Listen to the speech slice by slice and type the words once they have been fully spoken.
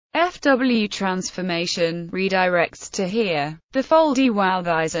FW transformation redirects to here. The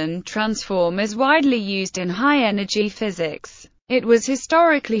FoldyWouthuysen transform is widely used in high-energy physics. It was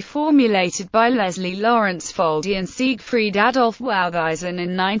historically formulated by Leslie Lawrence Foldy and Siegfried Adolf Wouthuysen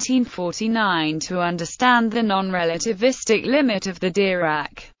in 1949 to understand the non-relativistic limit of the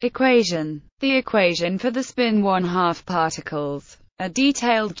Dirac equation, the equation for the spin 1/2 particles. A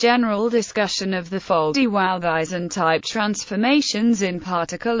detailed general discussion of the Foldy-Wouthuysen type transformations in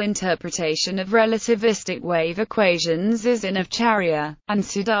particle interpretation of relativistic wave equations is in Acharya and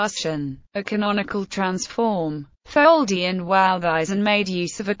Sudarshan. A canonical transform. Foldy and Wouthuysen made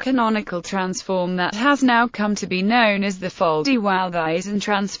use of a canonical transform that has now come to be known as the Foldy-Wouthuysen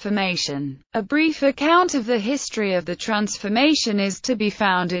transformation. A brief account of the history of the transformation is to be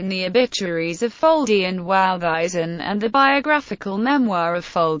found in the obituaries of Foldy and Wouthuysen and the biographical memoir of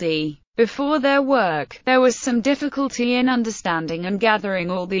Foldy. Before their work, there was some difficulty in understanding and gathering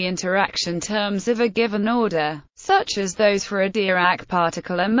all the interaction terms of a given order, such as those for a Dirac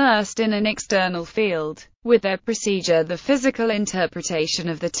particle immersed in an external field. With their procedure, the physical interpretation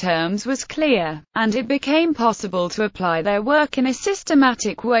of the terms was clear, and it became possible to apply their work in a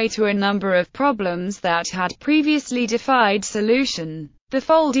systematic way to a number of problems that had previously defied solution. The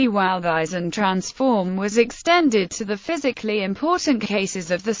Foldy-Wouthuysen transform was extended to the physically important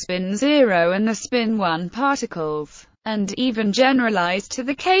cases of the spin 0 and the spin 1 particles, and even generalized to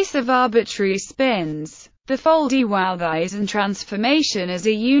the case of arbitrary spins. The Foldy-Wouthuysen transformation is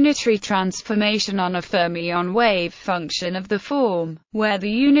a unitary transformation on a fermion wave function of the form, where the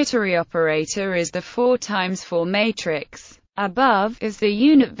unitary operator is the 4×4 matrix. Above is the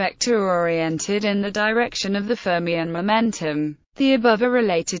unit vector oriented in the direction of the fermion momentum. The above are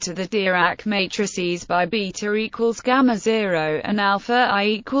related to the Dirac matrices by beta equals gamma 0 and alpha I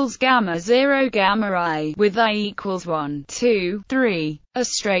equals gamma 0 gamma I, with I equals 1, 2, 3. A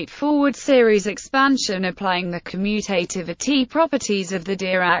straightforward series expansion applying the commutativity properties of the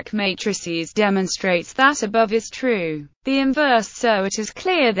Dirac matrices demonstrates that above is true. The inverse, so it is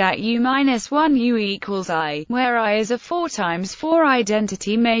clear that U-1 U equals I, where I is a 4×4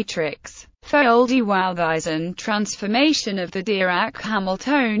 identity matrix. Foldy-Wouthuysen transformation of the Dirac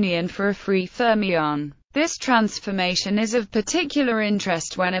Hamiltonian for a free fermion. This transformation is of particular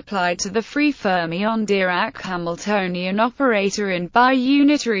interest when applied to the free fermion Dirac Hamiltonian operator in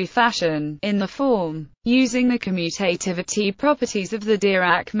bi-unitary fashion, in the form, using the commutativity properties of the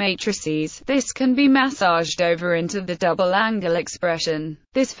Dirac matrices. This can be massaged over into the double angle expression.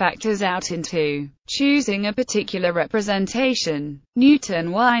 This factors out into choosing a particular representation.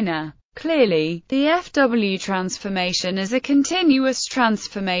 NewtonWiner. Clearly, the FW transformation is a continuous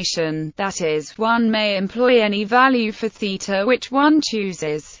transformation, that is, one may employ any value for theta which one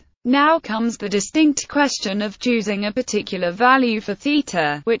chooses. Now comes the distinct question of choosing a particular value for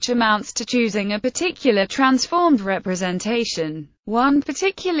theta, which amounts to choosing a particular transformed representation. One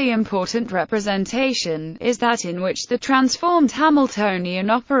particularly important representation is that in which the transformed Hamiltonian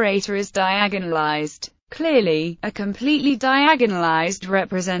operator is diagonalized. Clearly, a completely diagonalized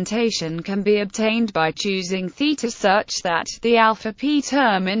representation can be obtained by choosing theta such that the alpha p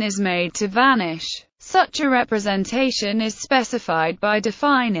term in is made to vanish. Such a representation is specified by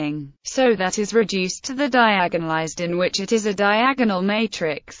defining, so that is reduced to the diagonalized in which it is a diagonal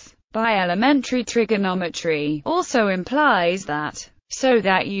matrix. By elementary trigonometry, also implies that, so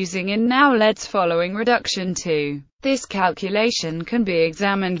that using in now let's following reduction to. This calculation can be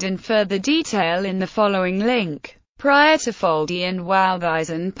examined in further detail in the following link. Prior to Foldy and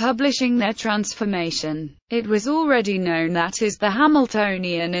Wouthuysen publishing their transformation, it was already known that is the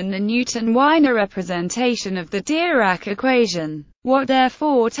Hamiltonian in the NewtonWiner representation of the Dirac equation. What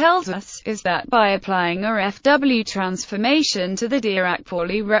therefore tells us is that by applying a FW transformation to the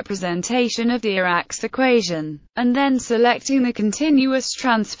Dirac-Pauli representation of Dirac's equation, and then selecting the continuous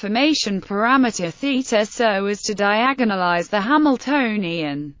transformation parameter theta so as to diagonalize the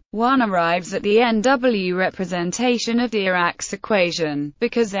Hamiltonian, one arrives at the NW representation of Dirac's equation,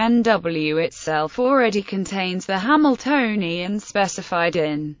 because NW itself already contains the Hamiltonian specified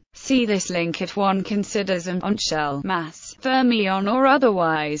in. See this link if one considers an on-shell mass, fermion or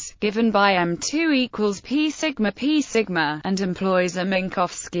otherwise, given by M2 equals P sigma, and employs a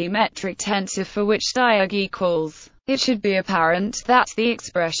Minkowski metric tensor for which diag equals. It should be apparent that the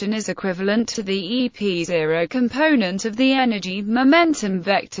expression is equivalent to the EP0 component of the energy momentum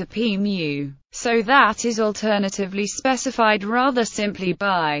vector p mu. So that is alternatively specified rather simply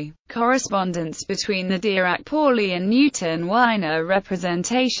by correspondence between the Dirac-Pauli and NewtonWiner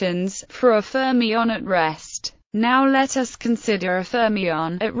representations for a fermion at rest. Now let us consider a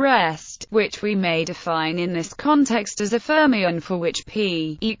fermion at rest. rest, which we may define in this context as a fermion for which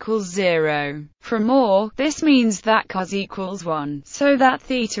p equals 0. From or, this means that cos equals 1, so that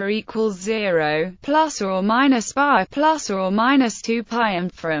theta equals 0, plus or minus pi plus or minus 2 pi,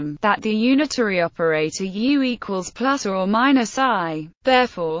 and from that the unitary operator u equals plus or minus I.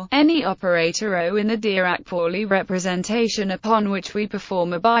 Therefore, any operator O in the Dirac-Pauli representation upon which we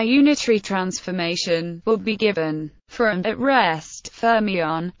perform a biunitary transformation will be given for and at rest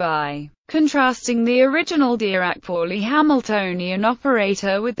fermion by contrasting the original Dirac-Pauli Hamiltonian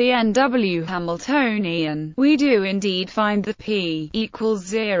operator with the NW Hamiltonian. We do indeed find the p equals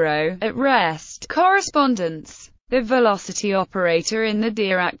 0 at rest correspondence, the velocity operator in the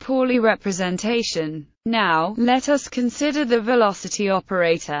Dirac-Pauli representation. Now, let us consider the velocity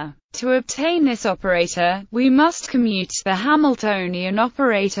operator. To obtain this operator, we must commute the Hamiltonian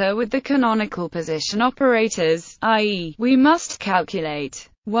operator with the canonical position operators, i.e., we must calculate.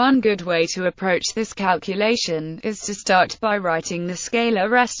 One good way to approach this calculation is to start by writing the scalar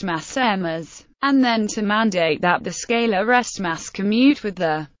rest mass m as, and then to mandate that the scalar rest mass commute with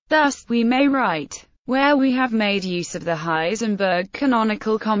the. Thus, we may write, where we have made use of the Heisenberg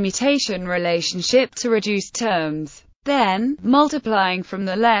canonical commutation relationship to reduce terms. Then, multiplying from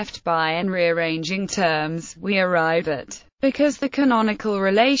the left by and rearranging terms, we arrive at, because the canonical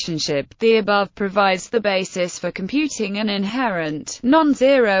relationship, the above provides the basis for computing an inherent,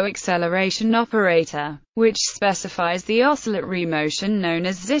 non-zero acceleration operator, which specifies the oscillatory motion known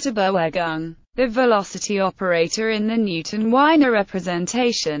as Zitterbewegung, the velocity operator in the NewtonWiner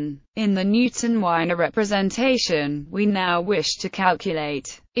representation. In the NewtonWiner representation, we now wish to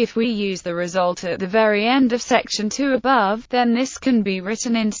calculate. If we use the result at the very end of section 2 above, then this can be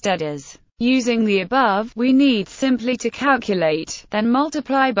written instead as, using the above, we need simply to calculate, then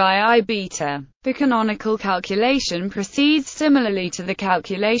multiply by I beta. The canonical calculation proceeds similarly to the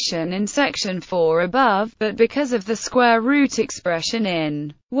calculation in section 4 above, but because of the square root expression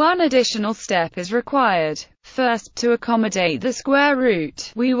in, one additional step is required. First, to accommodate the square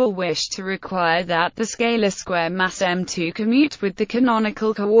root, we will wish to require that the scalar square mass m2 commute with the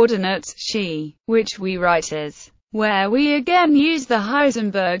canonical coordinate, xi, which we write as, where we again use the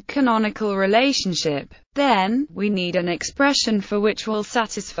Heisenberg canonical relationship. Then, we need an expression for which will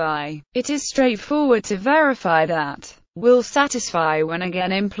satisfy. It is straightforward to verify that will satisfy when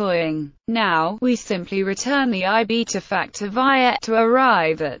again employing. Now, we simply return the I beta factor via to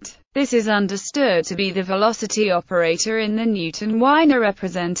arrive at. This is understood to be the velocity operator in the NewtonWiner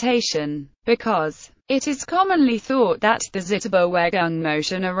representation, because it is commonly thought that the Zitterbewegung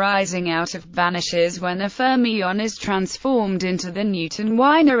motion arising out of vanishes when a fermion is transformed into the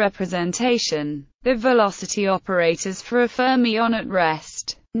NewtonWiner representation. The velocity operators for a fermion at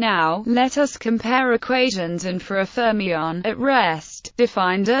rest. Now, let us compare equations and for a fermion at rest,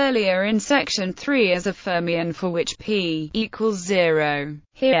 defined earlier in section 3 as a fermion for which p equals 0,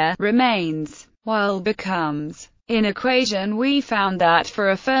 here remains, while becomes. In equation we found that for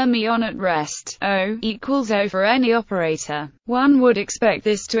a fermion at rest, O equals O for any operator. One would expect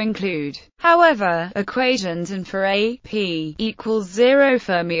this to include, however, equations and for a p equals 0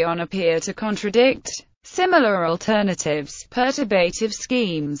 fermion appear to contradict. Similar alternatives, perturbative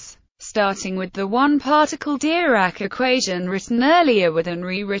schemes, starting with the one-particle Dirac equation written earlier with and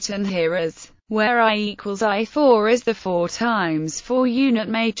rewritten here as, where I equals I4 is the 4 times 4 unit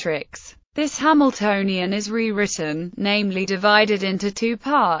matrix. This Hamiltonian is rewritten, namely divided into two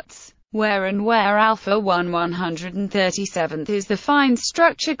parts, where and where alpha 1/137th is the fine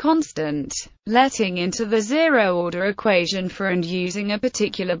structure constant, letting into the zero-order equation for and using a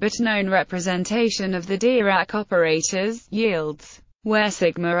particular but known representation of the Dirac operators, yields, where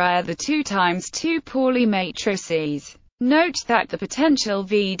sigma are the 2 times 2 Pauli matrices. Note that the potential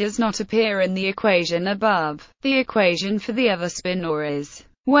V does not appear in the equation above. The equation for the other spinor is,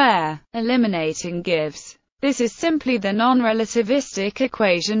 where eliminating gives. This is simply the non-relativistic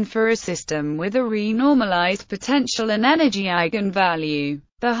equation for a system with a renormalized potential and energy eigenvalue.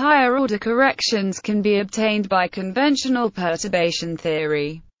 The higher-order corrections can be obtained by conventional perturbation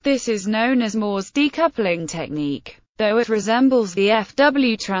theory. This is known as Moore's decoupling technique. Though it resembles the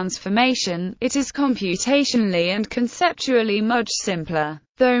FW transformation, it is computationally and conceptually much simpler,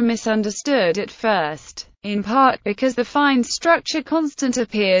 though misunderstood at first, in part because the fine structure constant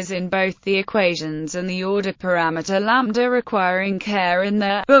appears in both the equations and the order parameter lambda requiring care in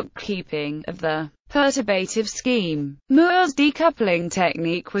the bookkeeping of the Perturbative scheme. Moore's decoupling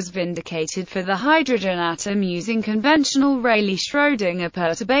technique was vindicated for the hydrogen atom using conventional Rayleigh-Schrödinger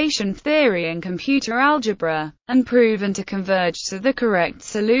perturbation theory in computer algebra, and proven to converge to the correct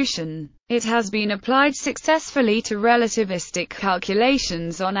solution. It has been applied successfully to relativistic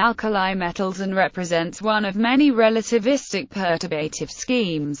calculations on alkali metals and represents one of many relativistic perturbative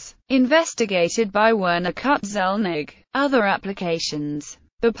schemes, investigated by Werner Kutzelnig. Other applications.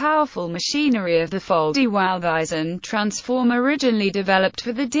 The powerful machinery of the FoldyWouthuysen transform, originally developed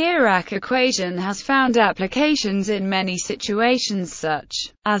for the Dirac equation, has found applications in many situations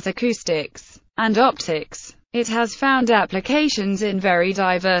such as acoustics and optics. It has found applications in very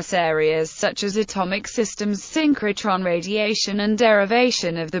diverse areas such as atomic systems, synchrotron radiation, and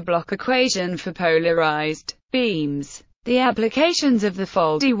derivation of the Bloch equation for polarized beams. The applications of the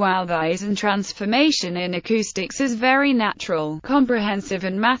FoldyWouthuysen transformation in acoustics is very natural, comprehensive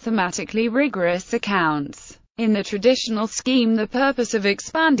and mathematically rigorous accounts. In the traditional scheme, the purpose of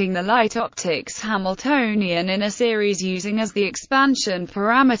expanding the light optics Hamiltonian in a series using as the expansion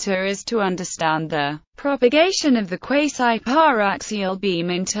parameter is to understand the propagation of the quasi-paraxial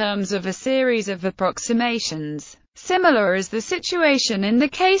beam in terms of a series of approximations. Similar is the situation in the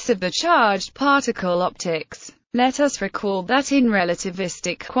case of the charged particle optics. Let us recall that in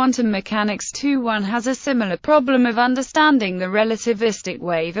relativistic quantum mechanics too, one has a similar problem of understanding the relativistic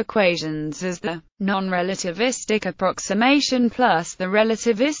wave equations as the non-relativistic approximation plus the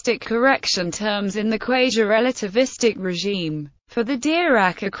relativistic correction terms in the quasi-relativistic regime. For the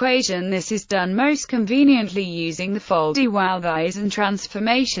Dirac equation, this is done most conveniently using the FoldyWouthuysen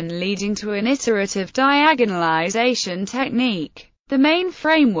transformation, leading to an iterative diagonalization technique. The main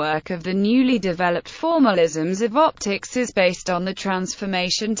framework of the newly developed formalisms of optics is based on the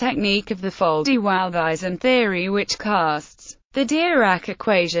transformation technique of the FoldyWouthuysen theory, which casts the Dirac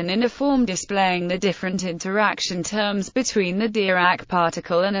equation in a form displaying the different interaction terms between the Dirac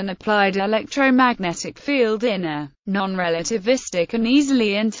particle and an applied electromagnetic field in a non-relativistic and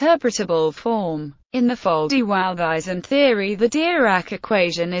easily interpretable form. In the FoldyWouthuysen theory, the Dirac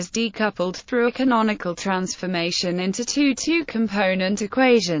equation is decoupled through a canonical transformation into two two-component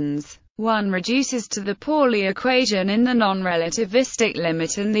equations. One reduces to the Pauli equation in the non-relativistic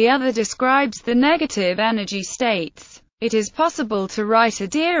limit and the other describes the negative energy states. It is possible to write a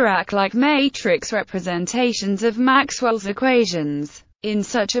Dirac-like matrix representations of Maxwell's equations. In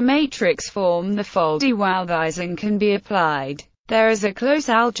such a matrix form, the FoldyWouthuysen can be applied. There is a close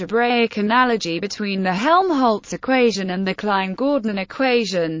algebraic analogy between the Helmholtz equation and the Klein-Gordon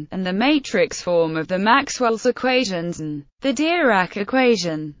equation, and the matrix form of the Maxwell's equations and the Dirac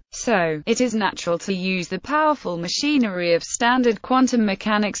equation. So, it is natural to use the powerful machinery of standard quantum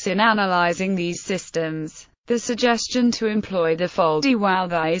mechanics in analyzing these systems. The suggestion to employ the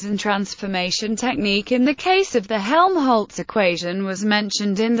FoldyWouthuysen transformation technique in the case of the Helmholtz equation was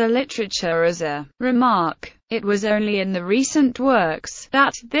mentioned in the literature as a remark. It was only in the recent works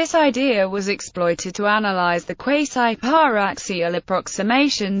that this idea was exploited to analyze the quasi-paraxial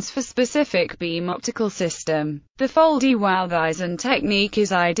approximations for specific beam optical system. The FoldyWouthuysen technique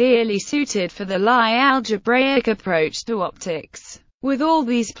is ideally suited for the Lie algebraic approach to optics. With all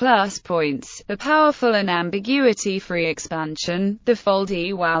these plus points, the powerful and ambiguity-free expansion, the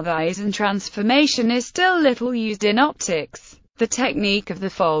FoldyWouthuysen transformation is still little used in optics. The technique of the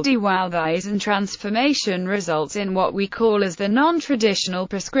FoldyWouthuysen transformation results in what we call as the non-traditional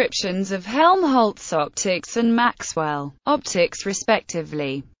prescriptions of Helmholtz optics and Maxwell optics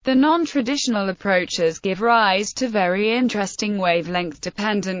respectively. The non-traditional approaches give rise to very interesting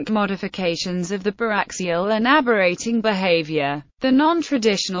wavelength-dependent modifications of the paraxial and aberrating behavior. The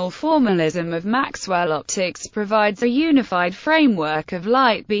non-traditional formalism of Maxwell optics provides a unified framework of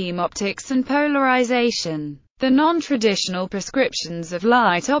light beam optics and polarization. The non-traditional prescriptions of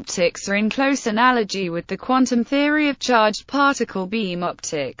light optics are in close analogy with the quantum theory of charged particle beam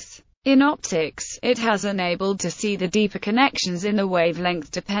optics. In optics, it has enabled to see the deeper connections in the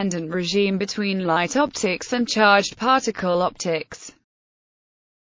wavelength-dependent regime between light optics and charged particle optics.